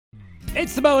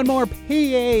It's the Mo and More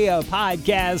PA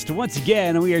podcast. Once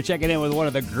again, we are checking in with one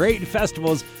of the great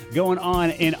festivals going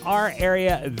on in our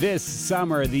area this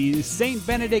summer. The St.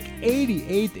 Benedict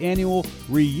 88th Annual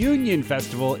Reunion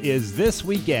Festival is this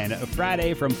weekend,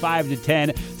 Friday from 5 to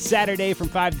 10, Saturday from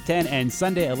 5 to 10, and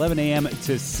Sunday 11 a.m.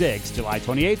 to 6, July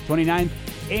 28th, 29th,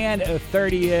 and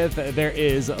 30th. There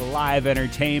is live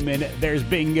entertainment. There's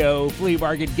bingo, flea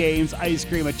market games, ice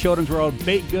cream, a children's world,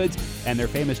 baked goods, and their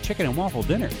famous chicken and waffle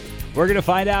dinner. We're going to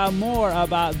find out more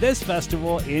about this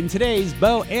festival in today's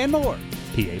Bo and More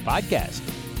PA podcast.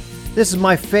 This is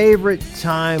my favorite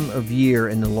time of year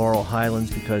in the Laurel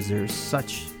Highlands because there's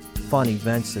such fun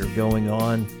events that are going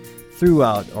on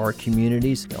throughout our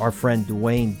communities. Our friend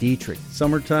Dwayne Dietrich.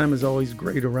 Summertime is always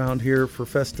great around here for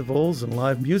festivals and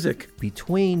live music.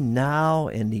 Between now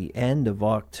and the end of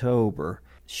October,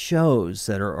 shows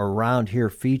that are around here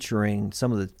featuring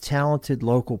some of the talented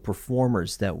local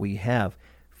performers that we have.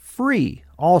 Free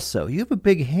also. You have a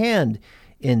big hand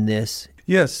in this.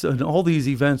 Yes, in all these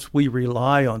events we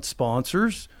rely on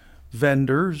sponsors,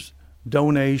 vendors,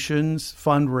 donations,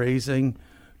 fundraising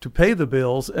to pay the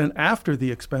bills, and after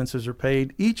the expenses are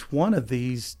paid, each one of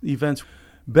these events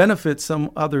benefits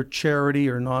some other charity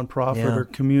or nonprofit or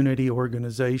community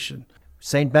organization.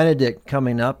 St. Benedict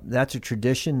coming up, that's a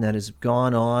tradition that has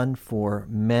gone on for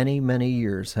many, many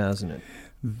years, hasn't it?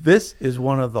 This is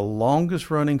one of the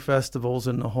longest running festivals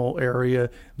in the whole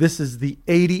area. This is the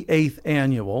 88th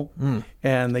annual,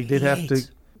 and they did have to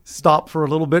stop for a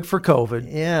little bit for COVID.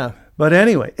 Yeah. But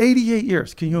anyway, 88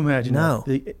 years. Can you imagine No.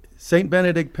 that? The St.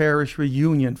 Benedict Parish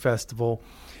Reunion Festival.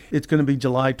 It's going to be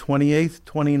July 28th,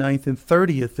 29th, and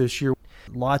 30th this year.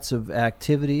 Lots of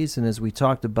activities, and as we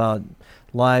talked about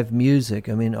live music,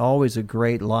 I mean, always a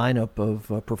great lineup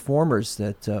of performers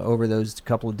that over those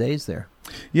couple of days there.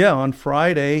 Yeah, on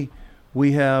Friday,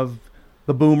 we have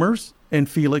the Boomers and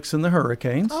Felix and the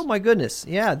Hurricanes. Oh, my goodness.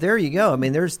 Yeah, there you go. I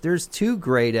mean, there's two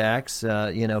great acts,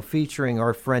 featuring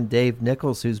our friend Dave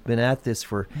Nichols, who's been at this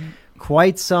for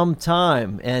quite some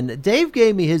time. And Dave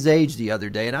gave me his age the other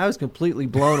day, and I was completely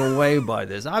blown away by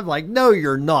this. I'm like, no,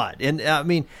 you're not. And, I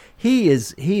mean, he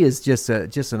is just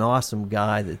an awesome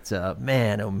guy that,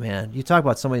 man, oh, man. You talk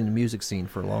about somebody in the music scene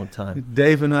for a long time.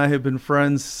 Dave and I have been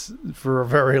friends for a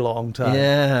very long time.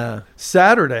 Yeah.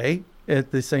 Saturday at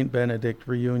the St. Benedict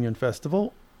Reunion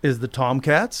Festival is the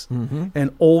Tomcats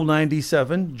and Old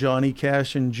 97, Johnny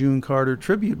Cash and June Carter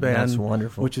tribute band. That's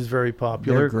wonderful. Which is very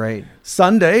popular. They're great.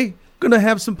 Sunday, going to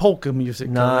have some polka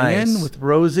music coming in Nice. with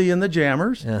Rosie and the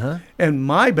Jammers. And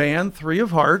my band, Three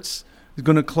of Hearts, is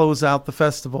going to close out the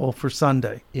festival for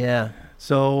Sunday. Yeah.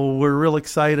 So we're real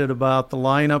excited about the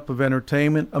lineup of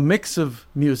entertainment, a mix of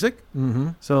music,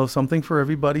 so something for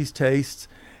everybody's tastes.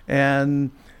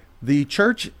 And the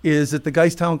church is at the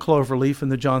Johnstown Cloverleaf in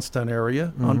the Johnstown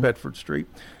area on Bedford Street.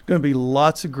 Going to be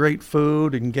lots of great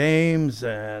food and games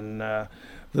and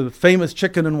the famous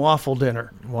chicken and waffle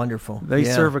dinner. Wonderful. They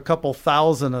serve a couple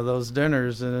thousand of those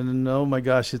dinners, and oh my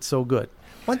gosh, it's so good.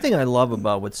 One thing I love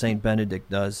about what St.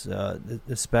 Benedict does,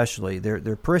 especially,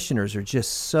 their parishioners are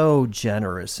just so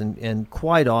generous and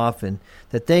quite often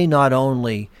that they not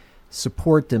only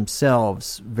support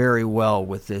themselves very well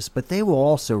with this, but they will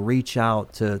also reach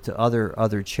out to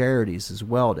other charities as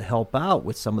well to help out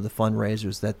with some of the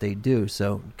fundraisers that they do.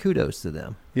 So kudos to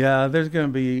them. Yeah, there's going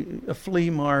to be a flea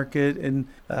market and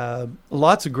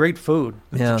lots of great food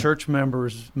that the church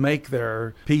members make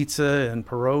there. Pizza and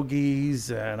pierogies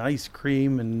and ice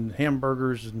cream and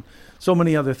hamburgers and so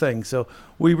many other things. So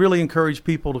we really encourage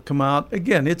people to come out.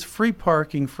 Again, it's free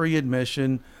parking, free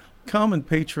admission. Come and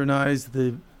patronize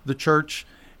the church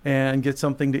and get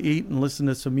something to eat and listen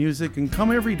to some music, and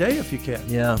come every day if you can.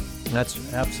 Yeah,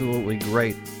 that's absolutely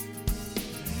great.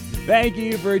 Thank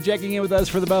you for checking in with us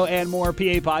for the Bo and More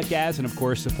PA podcast, and of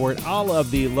course support all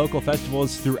of the local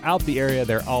festivals throughout the area.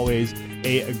 They're always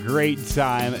a great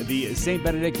time. The St.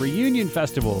 Benedict Reunion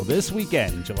Festival this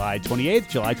weekend, July 28th,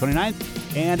 July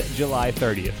 29th, and July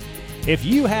 30th. If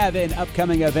you have an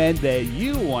upcoming event that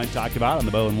you want talked about on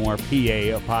the Bo and More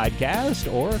PA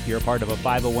podcast, or if you're a part of a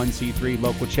 501c3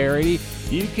 local charity,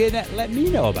 you can let me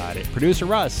know about it. Producer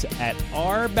Russ at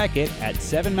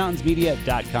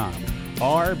rbeckett@sevenmountainsmedia.com.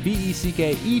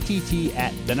 RBECKETT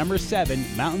at the number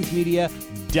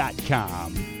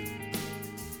 7mountainsmedia.com.